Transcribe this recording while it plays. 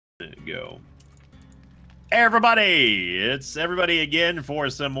Go. Hey everybody! It's everybody again for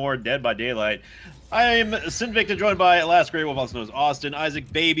some more Dead by Daylight. I'm Sinvicta, joined by Last Grey Wolf, also known as Austin,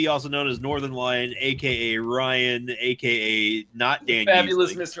 Isaac Baby, also known as Northern Lion, aka Ryan, aka not Dan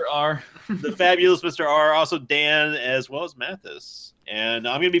Fabulous Geesley. Mr. R. The fabulous Mr. R, also Dan, as well as Mathis. And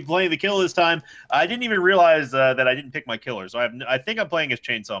I'm going to be playing the kill this time. I didn't even realize that I didn't pick my killer, so I think I'm playing as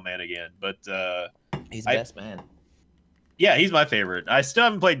Chainsaw Man again. But he's best man. Yeah, he's my favorite. I still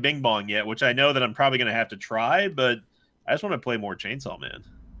haven't played Bing Bong yet, which I know that I'm probably going to have to try, but I just want to play more Chainsaw Man.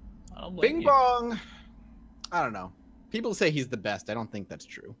 Bing Bong, I don't know. People say he's the best. I don't think that's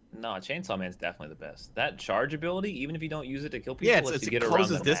true. No, Chainsaw Man's definitely the best. That charge ability, even if you don't use it to kill people, yeah, it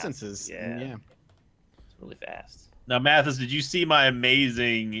closes distances. Yeah. It's really fast. Now, Mathis, did you see my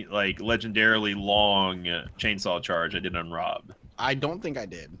amazing, like, legendarily long chainsaw charge I did on Rob? I don't think I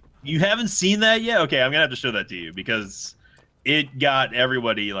did. You haven't seen that yet? Okay, I'm going to have to show that to you because it got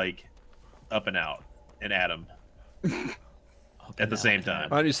everybody, like, up and out and Adam at the same time.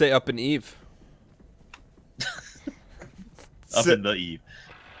 Why don't you say up and Eve? Up in the Eve.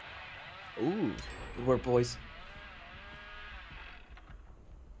 Ooh. Good work, boys.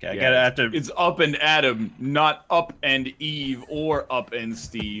 Okay, I gotta have to. It's up and Adam, not up and Eve or up and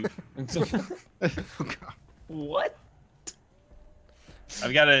Steve. What?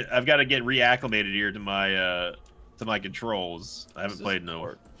 I've got to get reacclimated here to my controls. I haven't played in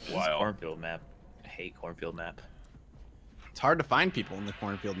a while. Cornfield map. I hate cornfield map. It's hard to find people in the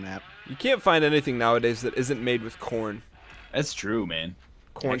cornfield map. You can't find anything nowadays that isn't made with corn. That's true, man.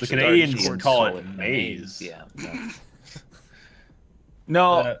 Corn. The Canadians call it maize. Yeah.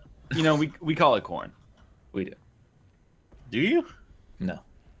 No, you know, we call it corn. We do. Do you? No.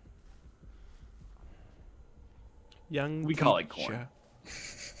 Young we call it corn.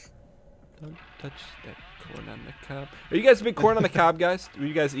 Don't touch that corn on the cob. Are you guys a big corn on the cob guys? Do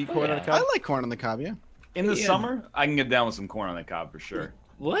you guys eat corn on the cob? I like corn on the cob, yeah. In the summer, I can get down with some corn on the cob for sure.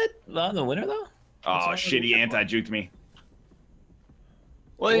 What? Not in the winter though? Oh, shitty anti-juked me.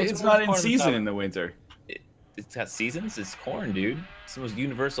 Well, it's not in season in the winter. It's got seasons. It's corn, dude. It's the most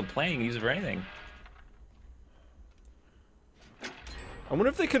universal playing. You can use it for anything. I wonder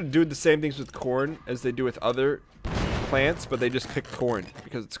if they could do the same things with corn as they do with other plants, but they just pick corn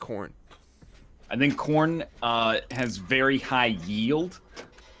because it's corn. I think corn has very high yield.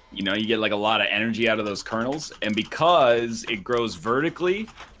 You know, you get like a lot of energy out of those kernels, and because it grows vertically,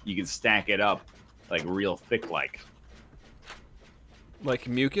 you can stack it up like real thick, like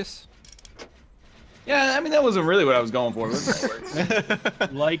mucus. Yeah, I mean that wasn't really what I was going for.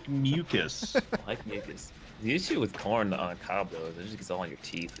 Like mucus. Like mucus. The issue with corn on cob though is it just gets all on your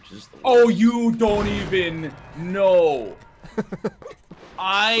teeth, which is just the worst. Oh, you don't even know.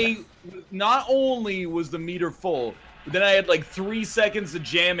 I not only was the meter full, but then I had like 3 seconds of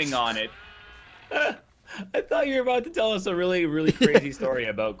jamming on it. I thought you were about to tell us a really, really crazy story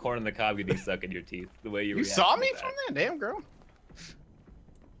about corn on the cob getting stuck in your teeth. The way you saw me from that, damn girl.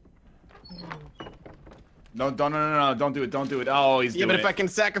 No, don't do it, don't do it. Oh, he's doing it. Yeah, but if I can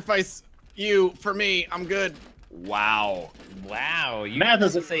sacrifice you for me, I'm good. Wow. Wow. You Matt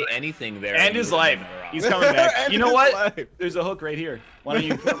doesn't say anything there. And his life. He's coming back. You know what? There's a hook right here. Why don't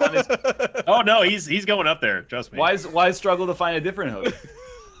you put him on his... Oh, no, he's going up there. Trust me. Why struggle to find a different hook?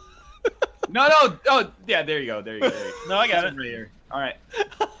 No. Oh, yeah, there you go. There you go. No, I got it. Right here. All right.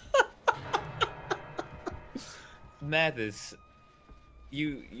 Mathis,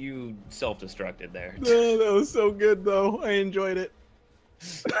 you self-destructed there. No, that was so good, though. I enjoyed it.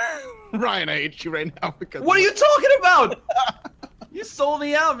 Ryan, I hate you right now because. What are you talking about? You sold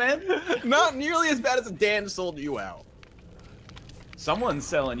me out, man. Not nearly as bad as Dan sold you out. Someone's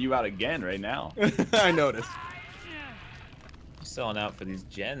selling you out again right now. I noticed. I'm selling out for these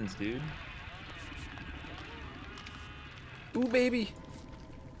gens, dude. Ooh, baby.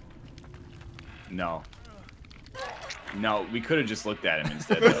 No. No, we could have just looked at him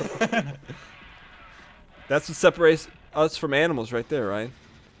instead, though. That's what separates us from animals right there, Ryan.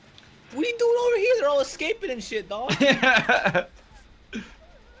 What are you doing over here? They're all escaping and shit, dog. Well,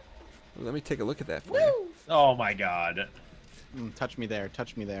 let me take a look at that for you. Oh, my God. Touch me there.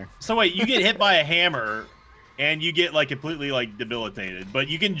 Touch me there. So, wait, you get hit by a hammer, and you get, like, completely, like, debilitated. But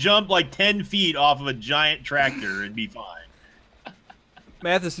you can jump, like, 10 feet off of a giant tractor and be fine.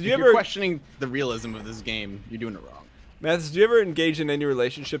 Mathis, did you If ever... you're questioning the realism of this game, you're doing it wrong. Mathis, did you ever engage in any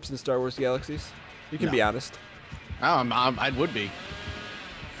relationships in Star Wars Galaxies? You can be honest. Oh, I would be.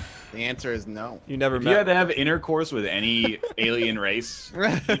 The answer is no. You never If met. you had to have intercourse with any alien race,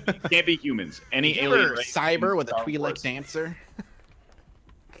 you can't be humans. Any alien race. Cyber with a Star Twi'lek Wars. dancer.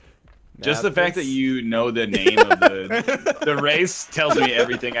 Just the fact that Mathis. you know the name of the race tells me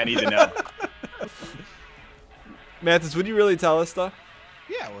everything I need to know. Mathis, would you really tell us stuff?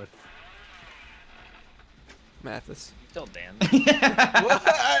 Yeah, I would. Mathis. Still Dan. What?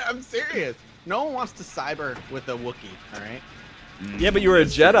 I'm serious. No one wants to cyber with a Wookiee, all right? Yeah, but you were a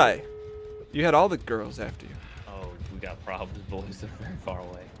Jedi. You had all the girls after you. Oh, we got problems, boys. They're very far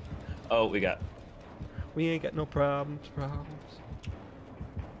away. Oh, we We ain't got no problems.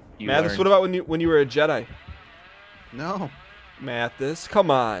 You Mathis, learned- what about when you were a Jedi? No. Mathis, come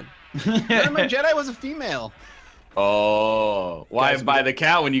on. My Jedi was a female. Oh, why Guys, buy the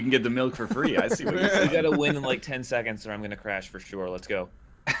cow when you can get the milk for free? I see what you're We saying. gotta win in like 10 seconds, or I'm gonna crash for sure. Let's go.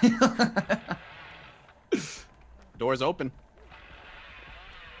 Doors open.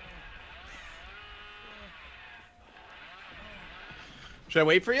 Should I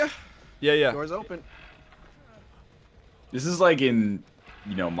wait for you? Yeah. Doors open. This is like in,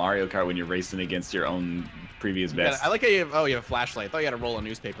 Mario Kart when you're racing against your own previous best. I like how you have, you have a flashlight. I thought you had to roll a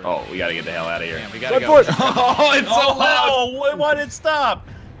newspaper. Oh, we gotta get the hell out of here. Yeah, we gotta Run go. for it. Oh, it's so loud. Why did it stop?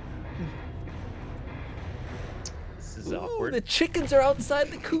 This is Ooh, awkward. the chickens are outside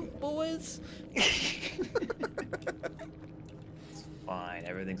the coop, boys. Fine,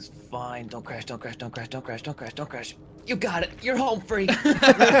 everything's fine. Don't crash, don't crash, don't crash, don't crash, don't crash, don't crash. You got it. You're home free.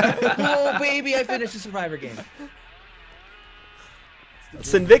 Oh, baby, I finished the Survivor game.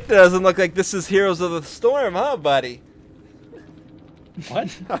 Sinvicta doesn't look like this is Heroes of the Storm, huh, buddy?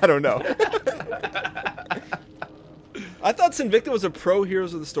 What? I don't know. I thought Sinvicta was a pro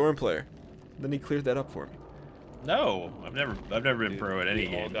Heroes of the Storm player. Then he cleared that up for me. No, I've never been pro at any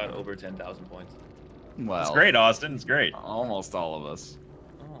We all game. got over 10,000 points. Well, It's great, Austin. It's great. Almost all of us.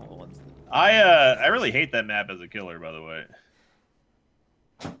 Oh, what's I really hate that map as a killer, by the way.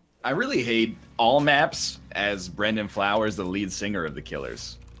 I really hate all maps as Brendan Flowers, the lead singer of the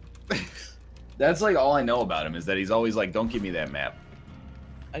Killers. That's like all I know about him is that he's always like, "Don't give me that map."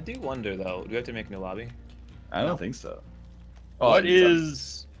 I do wonder though. Do we have to make a new lobby? I don't think so. What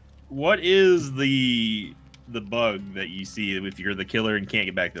is the bug that you see if you're the killer and can't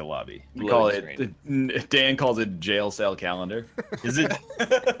get back to the lobby? We call Loading it? Dan calls it jail cell calendar. Is it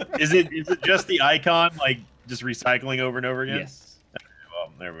is it just the icon like just recycling over and over again? Yes.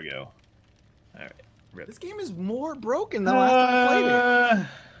 Well, there we go. All right. Rip. This game is more broken than last time I played it.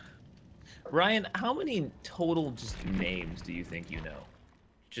 Ryan, how many total just names do you think you know?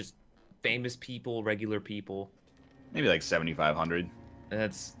 Just famous people, regular people. Maybe like 7,500.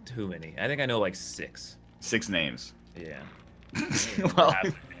 That's too many. I think I know like 6. 6 names. Yeah. Well, Half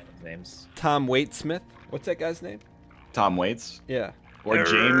the names. Tom Waitsmith. What's that guy's name? Tom Waits Yeah. or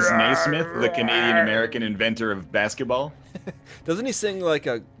James Naismith, the Canadian-American inventor of basketball. Doesn't he sing like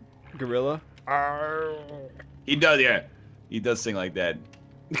a gorilla? He does, yeah. He does sing like that.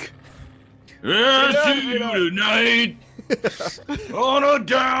 I see you tonight on a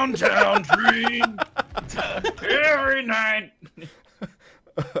downtown train every night.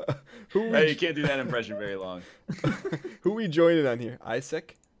 Hey, you can't do that impression very long. Who we joining on here?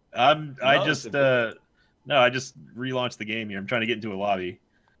 Isaac? I No, just it's a- I just relaunched the game here. I'm trying to get into a lobby.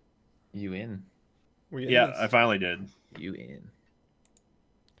 You in? We in Yeah, this? I finally did. You in?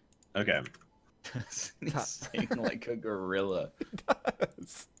 Okay. He's singing like a gorilla.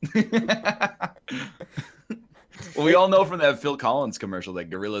 Well, we all know from that Phil Collins commercial that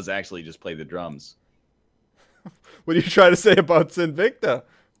gorillas actually just play the drums. What are you trying to say about Sinvicta?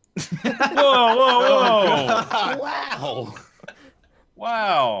 Whoa! Wow.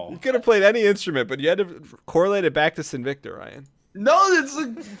 Wow! You could have played any instrument, but you had to correlate it back to Sinvicta, Ryan. No, it's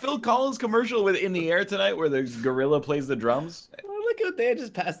a Phil Collins commercial with "In the Air Tonight" where the gorilla plays the drums. Well, look at they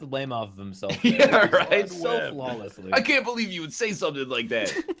just passed the blame off of himself. Yeah, there. right. So flawlessly. I can't believe you would say something like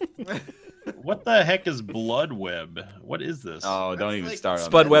that. What the heck is Blood Web? What is this? Oh, don't That's even like start on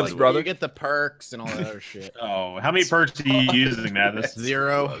Spud that. Webb's Blood brother. You get the perks and all that other shit. Oh, how many perks are you using, Mathis?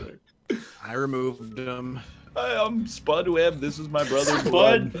 0. I removed them. Hi, I'm Spud Webb. This is my brother's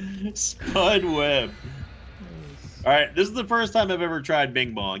blood. Spud Web. All right, this is the first time I've ever tried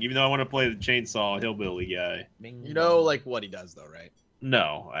Bing Bong, even though I want to play the chainsaw hillbilly guy. Bing You know, bong. like, what he does, though, right?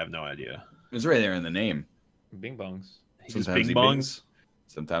 No, I have no idea. It's right there in the name. Bing bongs. He just Sometimes Bing he Bongs. bings.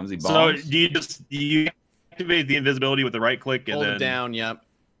 Sometimes he bongs. So do you activate the invisibility with the right click and Hold then it down, yep.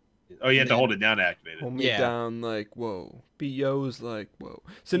 Oh, you have to and hold it down to activate it. Hold me Yeah. down like whoa. BO's like whoa.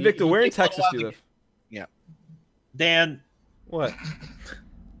 Sinvicta, where in takes a little Texas while do you to live? Dan, What?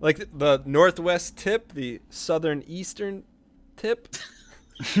 Like the northwest tip, the southern eastern tip?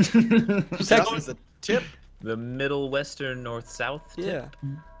 South is the tip. The middle western north south. Yeah.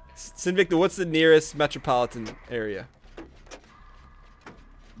 Sinvicta, what's the nearest metropolitan area?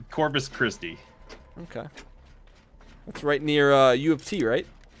 Corpus Christi. Okay. That's right near U of T, right?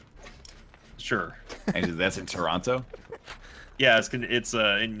 Sure. Actually, that's in Toronto. Yeah, it's in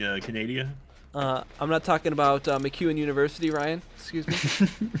Canada. I'm not talking about McEwen University, Ryan. Excuse me.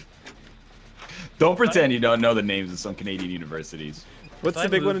 Don't pretend you don't know the names of some Canadian universities. What's If the I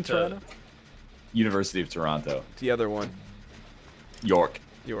big one in moved to- Toronto? University of Toronto. The other one. York.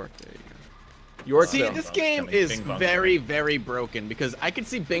 York. There you go. Yorkville. See, this game Coming. is Bing bong very, coming. very broken because I can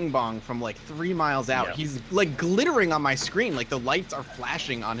see Bing Bong from like 3 miles out. Yep. He's like glittering on my screen, like the lights are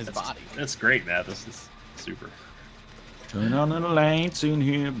flashing on his body. That's great, Matt. This is super. Turn on the lights in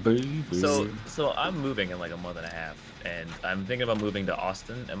here, baby. So I'm moving in like a month and a half, and I'm thinking about moving to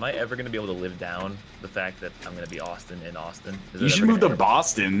Austin. Am I ever gonna be able to live down the fact that I'm gonna be Austin in Austin? Is You it should ever move to gonna happen?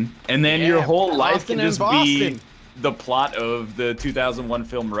 Boston, and then Yeah, your whole life Austin can and just be Boston. the plot of the 2001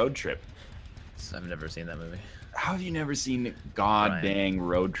 film Road Trip. I've never seen that movie. How have you never seen God Ryan. dang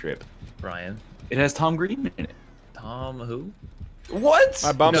Road Trip? Brian, It has Tom Green in it. Tom, who? What?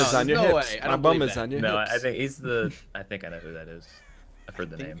 My bum No, is on your no hips. way. I My don't bum believe is that. on your No, hips. I think he's the. I think I know who that is. I've heard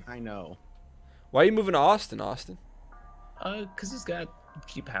the name. I know. Why are you moving to Austin, Austin? Cause he's got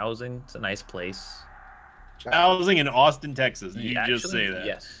cheap housing. It's a nice place. Housing in Austin, Texas. Did you just Actually, say that?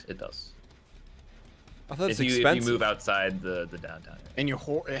 Yes, it does. I thought it's If you expensive. move outside the downtown. And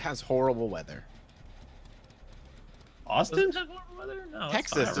it has horrible weather. Austin? Doesn't it have horrible weather? No, it's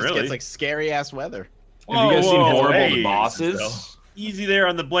Texas fine. just really. gets like scary ass weather. Have you guys seen Whoa, Horrible hey, the Bosses? so- Easy there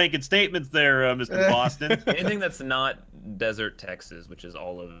on the blanket statements there, Mr. Boston. Anything that's not desert Texas, which is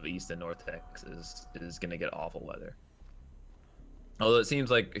all of East and North Texas, is gonna get awful weather. Although it seems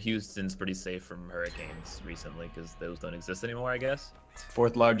like Houston's pretty safe from hurricanes recently, because those don't exist anymore, I guess.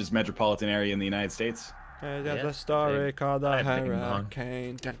 Fourth largest metropolitan area in the United States. There's Yeah, a story big. called the I have Bing Bong.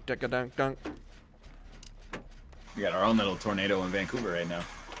 Hurricane. Dun, dun, dun, dun, dun. We got our own little tornado in Vancouver right now.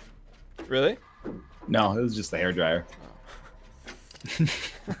 Really? No, it was just the hairdryer.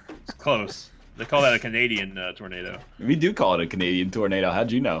 It's close. They call that a Canadian tornado. We do call it a Canadian tornado.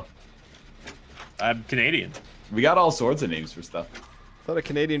 How'd you know? I'm Canadian. We got all sorts of names for stuff. I thought a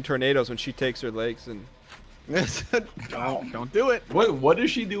Canadian tornadoes when she takes her legs and. Don't do it. What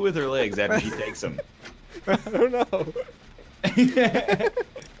does she do with her legs after she takes them? I don't know.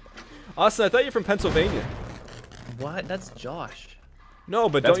 Austin, I thought you're from Pennsylvania. What? That's Josh. No,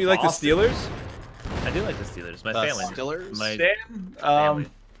 but That's don't you like Boston. the Steelers? I do like the Steelers. My The family. Steelers? My Sam, family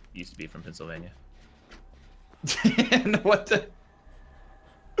used to be from Pennsylvania. and what the?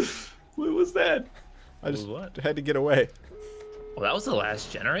 What was that? I just What? had to get away. Well, that was the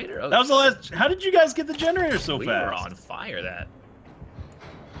last generator. Oh, That was the last. How did you guys get the generator so we fast? were on fire. That.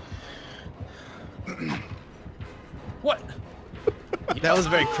 What? That was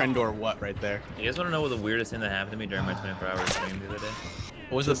very Krendor what right there. You guys want to know what the weirdest thing that happened to me during my 24-hour stream the other day?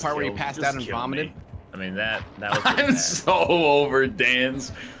 What was the part where you kill- passed just out and kill vomited? me. I mean that was pretty I'm bad. so over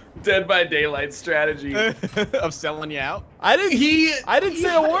Dan's Dead by Daylight strategy. Of selling you out? I didn't. I didn't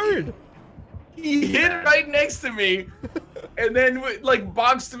say a word. He hit right next to me, and then like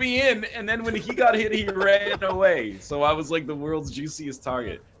boxed me in, and then when he got hit, he ran away. So I was like the world's juiciest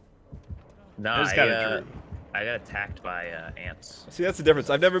target. No, That's kinda true. I got attacked by ants. See, that's the difference.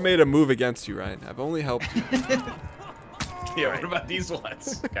 I've never made a move against you, Ryan. I've only helped you. Yeah, what about these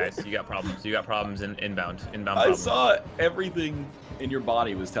ones? Guys, you got problems. You got problems inbound. Inbound I problems. saw everything in your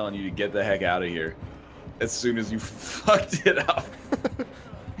body was telling you to get the heck out of here as soon as you fucked it up.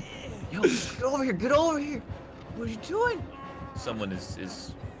 Yo, get over here! Get over here! What are you doing? Someone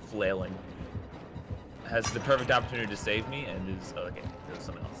is flailing. Has the perfect opportunity to save me, and is okay. There's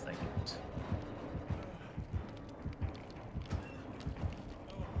someone else. Thank you.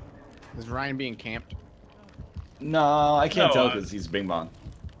 Is Ryan being camped? No, I can't No, tell because he's Bing Bong.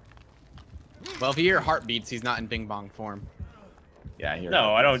 Well, if you hear heartbeats, he's not in Bing Bong form. Yeah, here.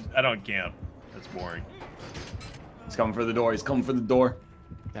 No, I don't camp. That's boring. He's coming for the door. He's coming for the door.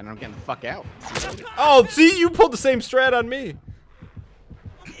 Then I'm getting the fuck out. Oh, see, you pulled the same strat on me.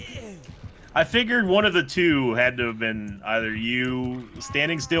 I figured one of the two had to have been either you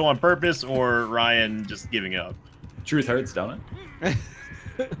standing still on purpose or Ryan just giving up. Truth hurts, don't it?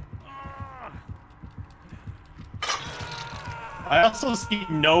 I also see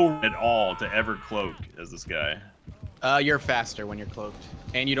no at all to ever cloak as this guy. You're faster when you're cloaked,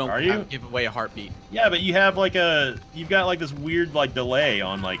 and you don't Are you? give away a heartbeat. Yeah, but you have like you've got like this weird like delay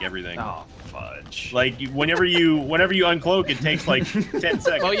on like everything. Oh, fudge. Like whenever you uncloak, it takes like 10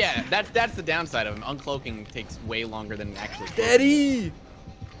 seconds. Oh yeah, that's the downside of him. Uncloaking takes way longer than actually. cloaking. Daddy!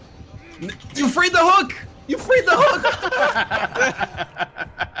 You freed the hook! You freed the hook!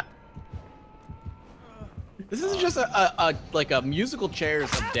 This is just a like a musical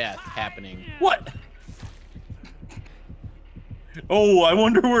chairs of death happening. What? Oh, I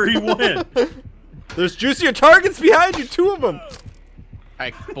wonder where he went. There's juicier targets behind you, 2 of them. All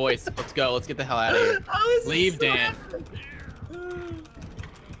right, boys, let's go. Let's get the hell out of here. Leave, Dan.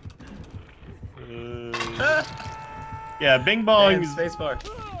 Yeah, Bing And Bong's spacebar.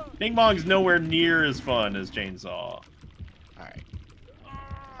 Bing Bong's nowhere near as fun as Chainsaw. All right,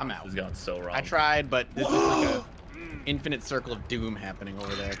 I'm out. This is going so wrong. I tried, but this is like a infinite circle of doom happening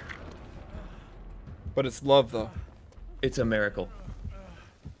over there. But it's love, though. It's a miracle.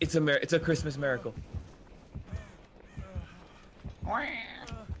 It's a Christmas miracle. What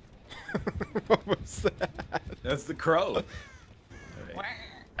was that? That's the crow. Okay.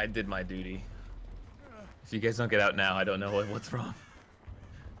 I did my duty. If you guys don't get out now, I don't know what's wrong.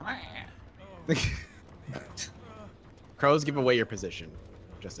 Crows give away your position,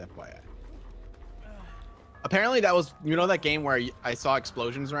 just FYI. Apparently that was, you know, that game where I saw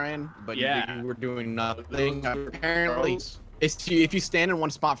explosions, Ryan, but Yeah. you were doing nothing. Apparently, if you stand in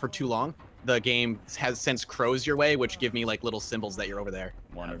one spot for too long, the game sends crows your way, which give me like little symbols that you're over there.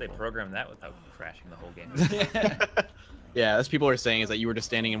 Why don't they program that without crashing the whole game? Yeah, as people are saying, is that you were just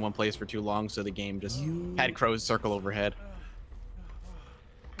standing in one place for too long, so the game just had crows circle overhead.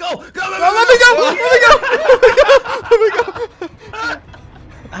 Go! Go! Go! Let me go! Let me go!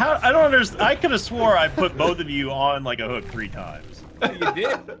 How? I don't understand. I could have swore I put both of you on like a hook 3 times. You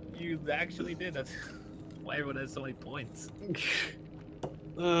did. You actually did. That's why everyone has so many points.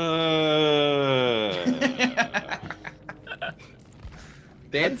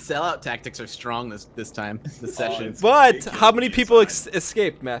 Dan's sellout tactics are strong this time, this session. But how many people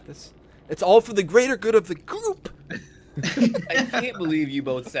escaped, Mathis? It's all for the greater good of the group. I can't believe you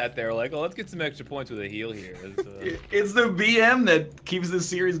both sat there like, oh, let's get some extra points with a heal here. It's the BM that keeps this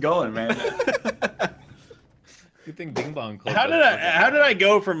series going, man. Good thing Bing Bong Club. How did I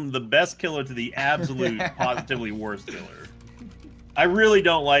go from the best killer to the absolute positively worst killer? I really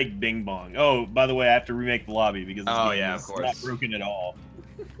don't like Bing Bong. Oh, by the way, I have to remake the lobby because this game yeah, is of course. not broken at all.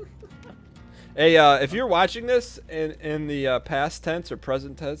 Hey, if you're watching this in the past tense or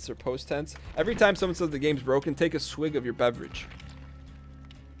present tense or post tense, every time someone says the game's broken, take a swig of your beverage.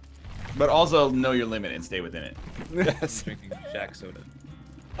 But also know your limit and stay within it. Yes. Drinking Jack soda.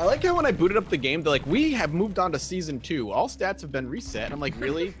 I like how when I booted up the game, they're like, we have moved on to season 2. All stats have been reset. And I'm like,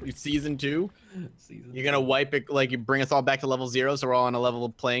 really? Season 2? You're gonna wipe it, like you bring us all back to level 0 so we're all on a level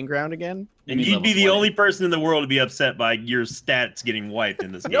playing ground again? And you'd be the only person in the world to be upset by your stats getting wiped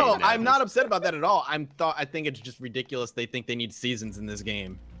in this game. No, now. I'm not upset about that at all. I think it's just ridiculous they think they need seasons in this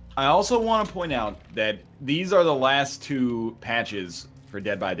game. I also want to point out that these are the last 2 patches for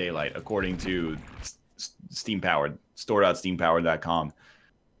Dead by Daylight, according to Steam-powered, store.steampowered.com.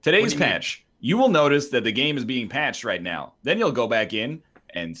 Today's patch, you will notice that the game is being patched right now. Then you'll go back in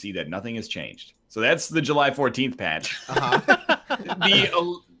and see that nothing has changed. So that's the July 14th patch.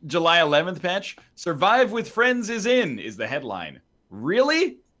 The July 11th patch, Survive with Friends is the headline.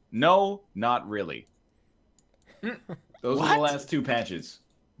 Really? No, not really. Those are the last 2 patches.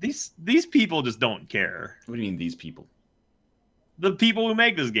 These people just don't care. What do you mean, these people? The people who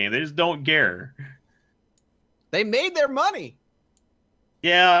make this game, they just don't care. They made their money.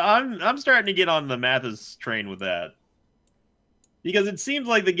 Yeah, I'm starting to get on the Mathis train with that. Because it seems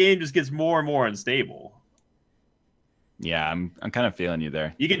like the game just gets more and more unstable. Yeah, I'm kind of feeling you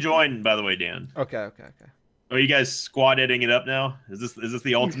there. You can join, by the way, Dan. Okay. Are you guys squad editing it up now? Is this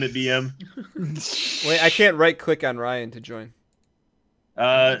the ultimate BM? Wait, I can't right-click on Ryan to join.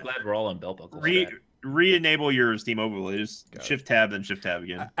 I'm glad we're all on belt buckles. Re-enable your Steam overlays. Shift tab, then Shift tab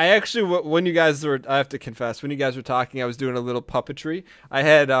again. I actually, when you guys were, I have to confess, when you guys were talking, I was doing a little puppetry. I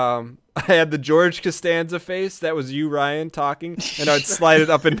had the George Costanza face. That was you, Ryan, talking, and I'd slide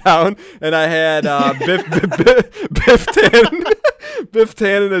it up and down. And I had Biff Tannen, Biff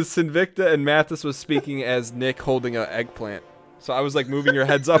Tannen as Sinvicta, and Mathis was speaking as Nick holding an eggplant. So I was like moving your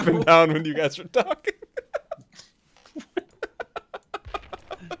heads up and down when you guys were talking.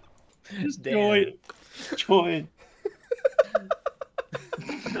 Just join.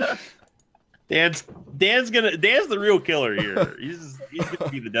 Dan's the real killer here. He's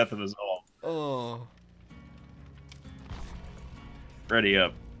gonna be the death of us all. Oh. Ready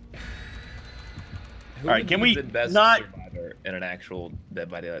up. Who All right, would can be we the best not- survivor in an actual Dead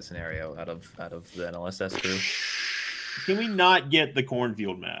by Daylight scenario out of the NLSS crew? Can we not get the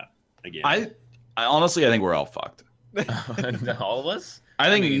cornfield map again? I honestly, I think we're all fucked. All of us? I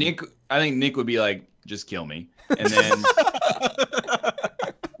think Nick would be like, just kill me, and then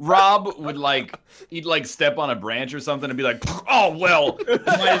Rob would he'd step on a branch or something and be like, oh well,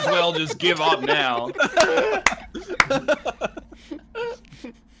 might as well just give up now.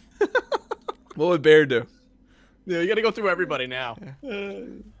 What would Bear do? Yeah, you gotta go through everybody now.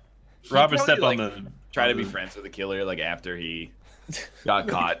 Rob would step on the. Try to be friends with the killer after he got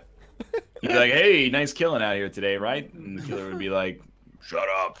caught. He'd be like, hey, nice killing out here today, right? And the killer would be like, shut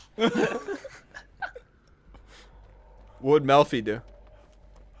up. What would Melfi do?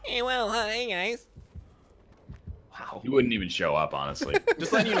 Hey, well, hi guys. Wow. He wouldn't even show up, honestly.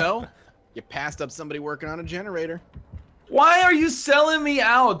 Just letting you know, you passed up somebody working on a generator. Why are you selling me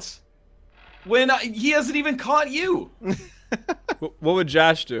out when he hasn't even caught you? What would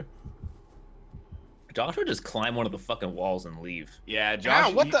Josh do? Josh would just climb one of the fucking walls and leave. Yeah, Josh.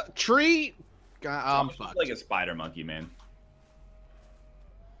 Wow, what the tree? God, I'm Josh is fucked. like a spider monkey, man.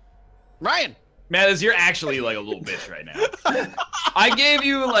 Ryan. Man, you're actually like a little bitch right now. I gave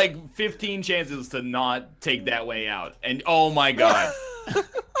you like 15 chances to not take that way out, and oh my god,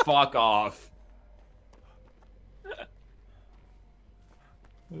 fuck off.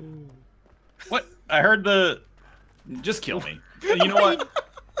 What? I heard the. Just kill me. You know what?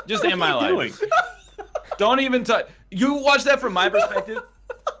 Just end my life. Don't even touch. You watch that from my perspective.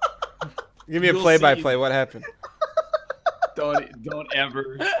 Give me a You'll play-by-play. What happened? Don't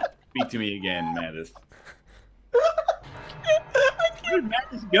ever speak to me again, Mathis. Where did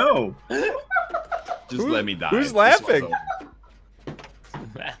Mathis go? Just let me die. Who's laughing?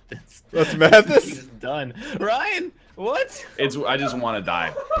 Mathis. That's Mathis? He's done. Ryan, what? I just want to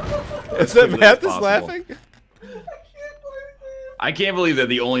die. Is that Quickly as Mathis possible. laughing? I can't believe that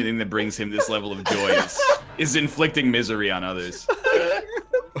the only thing that brings him this level of joy is inflicting misery on others.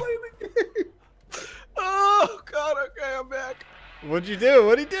 Oh god, okay, I'm back. What'd you do?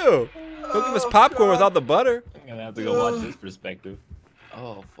 What'd he do? Don't give us popcorn without the butter. I'm gonna have to go watch this perspective.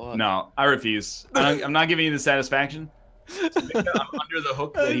 Oh fuck. No, I refuse. I'm not giving you the satisfaction. I'm under the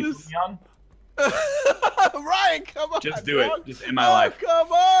hook that he put me on. Ryan, come on. Just do it. dog. Just end my life.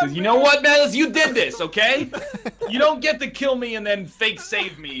 Come on. You know what, Mathis? You did this, okay? You don't get to kill me and then fake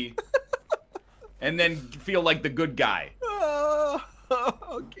save me. And then feel like the good guy. Oh,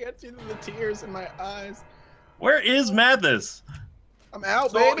 can't see the tears in my eyes. Where is Mathis? I'm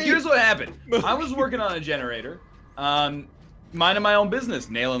out, So baby. here's what happened. I was working on a generator. Minding my own business,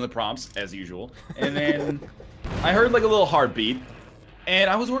 nailing the prompts, as usual. And then I heard like a little heartbeat.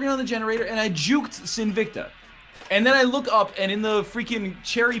 And I was working on the generator, and I juked Sinvicta. And then I look up, and in the freaking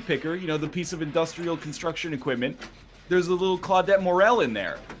cherry picker, you know, the piece of industrial construction equipment, there's a little Claudette Morel in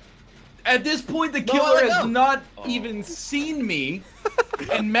there. At this point, the killer has not even seen me.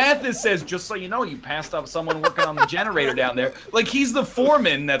 And Mathis says, just so you know, you passed up someone working on the generator down there. Like, he's the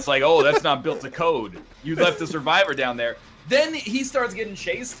foreman that's like, oh, that's not built to code. You left a survivor down there. Then he starts getting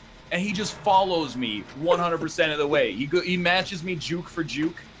chased. And he just follows me 100% of the way. He matches me juke for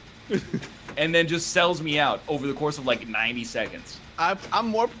juke, and then just sells me out over the course of like 90 seconds.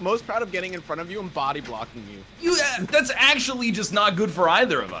 I'm most proud of getting in front of you and body blocking you. That's actually just not good for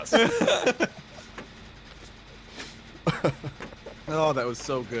either of us. Oh, that was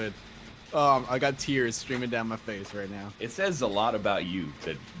so good. I got tears streaming down my face right now. It says a lot about you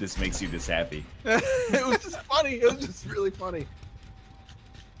that this makes you this happy. It was just funny. It was just really funny.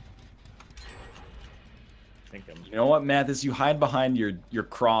 You know what, Mathis? You hide behind your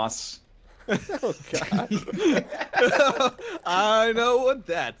cross. Oh god. I know what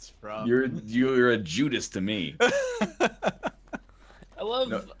that's from. You're a Judas to me. I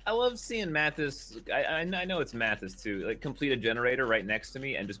love seeing Mathis. I know it's Mathis too. Like complete a generator right next to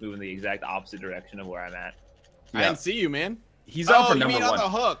me and just move in the exact opposite direction of where I'm at. I didn't see you, man. He's out for you number mean one. on the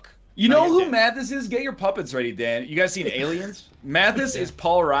hook. You know who Mathis is? Get your puppets ready, Dan. You guys seen Aliens? Mathis is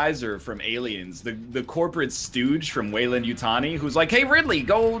Paul Reiser from Aliens, the corporate stooge from Wayland Yutani, who's like, hey, Ridley,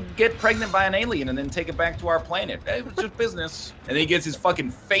 go get pregnant by an alien and then take it back to our planet. It was just business. And then he gets his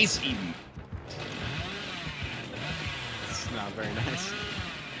fucking face eaten. It's not very nice.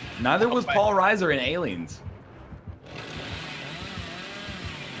 Neither was Paul Reiser in Aliens.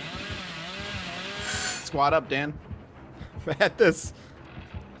 Squad up, Dan. Mathis.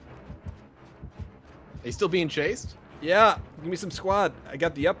 Are you still being chased? Yeah, give me some squad. I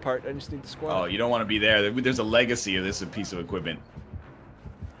got the up part. I just need the squad. Oh, you don't want to be there. There's a legacy of this piece of equipment.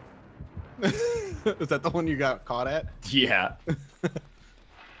 Is that the one you got caught at? Yeah.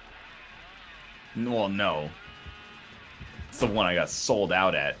 Well, no. It's the one I got sold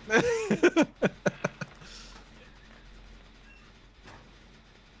out at.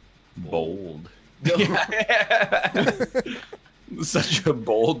 Bold. Such a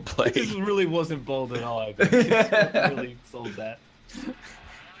bold play. This really wasn't bold at all. I think. Really sold that.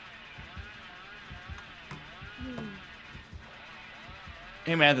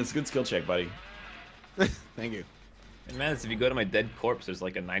 Hey man, that's a good skill check, buddy. Thank you. And man, if you go to my dead corpse, there's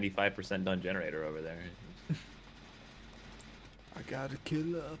like a 95% done generator over there. I got a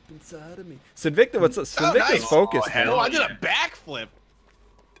killer up inside of me. Sinvicta, what's up? Sinvicta's nice. focused. Oh, hell man. Oh, I did a backflip.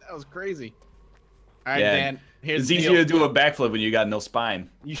 That was crazy. All right, Yeah. Dan. Here's It's the easier to deal. do a backflip when you got no spine.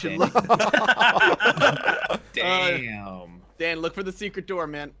 You should look. Damn. Dan, look for the secret door,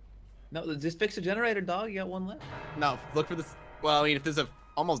 man. No, just fix the generator, dog. You got one left. No, look for this. Well, I mean, if there's a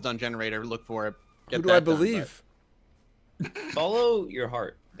almost done generator, look for it. Get Who do I that done, believe? Follow your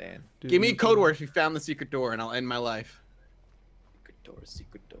heart, Dan. but- Give me a code word if you found the secret door, and I'll end my life. Secret door,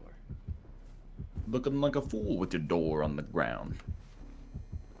 secret door. Looking like a fool with your door on the ground.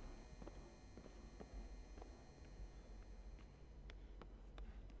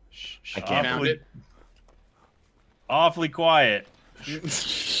 I can't Found Awfully, it. awfully quiet.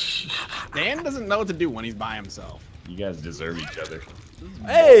 Dan doesn't know what to do when he's by himself. You guys deserve each other.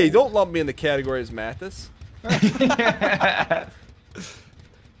 Hey, don't lump me in the category as Mathis. I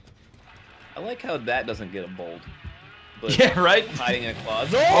like how that doesn't get a bold. But Yeah, right? hiding in a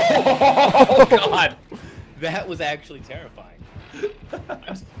closet. Oh, God. That was actually terrifying.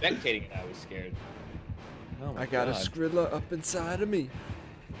 I'm spectating and I was scared. Oh my I got a God. Skrilla up inside of me.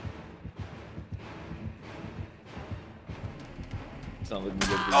 Sounds like good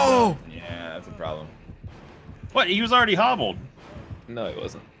for Oh! Yeah, that's a problem. What? He was already hobbled. you. No, it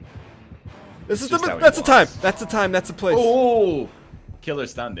wasn't. This is just the. how he That's the time. walks. That's the time. That's the place. Oh! Killer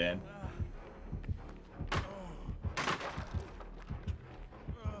stun, Dan.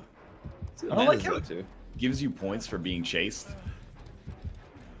 See what I don't that like is how up to. Gives you points for being chased.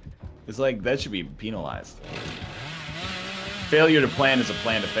 It's like, that should be penalized. Failure to plan is a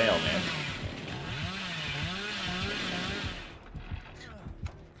plan to fail, man.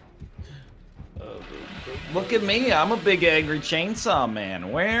 Look at me, I'm a big angry chainsaw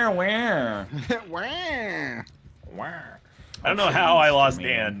man. Where? Wah. I don't know how I lost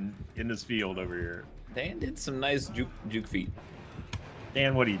Dan in this field over here. Dan did some nice juke feet.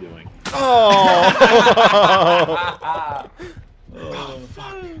 Dan, what are you doing? Oh!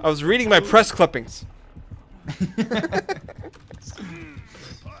 I was reading my press clippings. With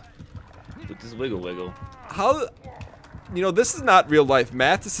this wiggle wiggle. How? You know, this is not real life.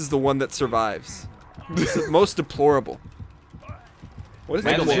 Mathis is the one that survives. This is most deplorable. What is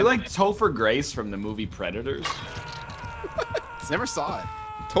Man, it? is he like Topher Grace from the movie Predators? Never saw it.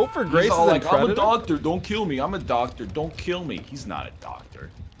 Topher He's Grace is all in like, I'm a Predator? doctor, don't kill me. I'm a doctor, don't kill me. He's not a doctor.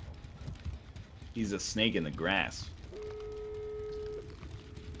 He's a snake in the grass.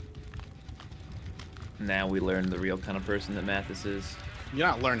 Now we learn the real kind of person that Mathis is. You're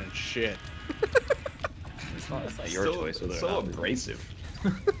not learning shit. It's not your choice whether so or not. abrasive.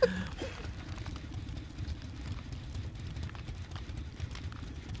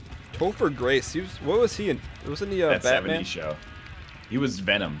 Topher Grace. What was he in? Wasn't he That Batman? 70s show. He was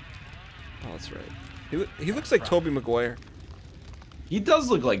Venom. Oh, that's right. He looks like Tobey Maguire. He does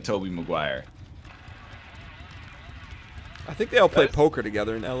look like Tobey Maguire. I think they all play poker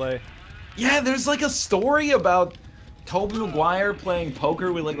together in L.A. Yeah, there's like a story about Tobey Maguire playing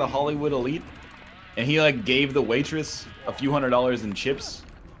poker with like the Hollywood elite, and he like gave the waitress a few $100s in chips,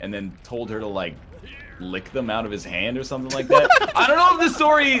 and then told her to like lick them out of his hand or something like that. I don't know if this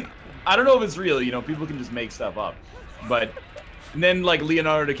story, I don't know if it's real. You know, people can just make stuff up. But and then like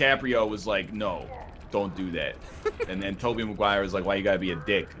Leonardo DiCaprio was like, no, don't do that. And then Tobey Maguire was like, why you gotta be a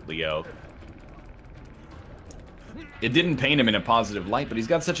dick, Leo? It didn't paint him in a positive light, but he's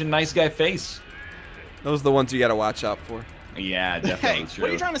got such a nice guy face. Those are the ones you gotta watch out for. Yeah, definitely Hey, true. what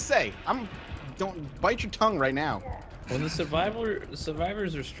are you trying to say? Don't bite your tongue right now. When the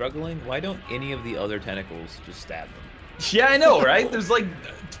survivors are struggling, why don't any of the other tentacles just stab them? Yeah, I know, right? There's like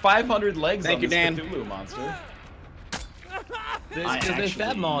 500 legs Thank on you, this Dan. Cthulhu monster. Because they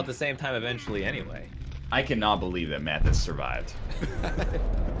stab them all at the same time eventually anyway. I cannot believe that Mathis survived.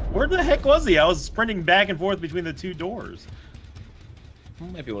 Where the heck was he? I was sprinting back and forth between the two doors.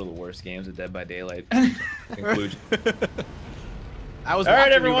 Might be one of the worst games of Dead by Daylight. Conclusion. I was All right,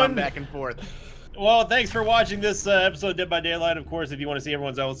 watching you everyone. run back and forth. Well, thanks for watching this episode of Dead by Daylight. Of course, if you want to see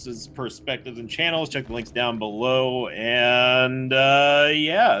everyone else's perspectives and channels, check the links down below. And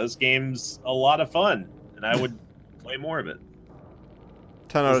yeah, this game's a lot of fun, and I would play more of it.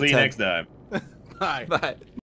 10 out We'll of see 10. you next time. Bye. Bye.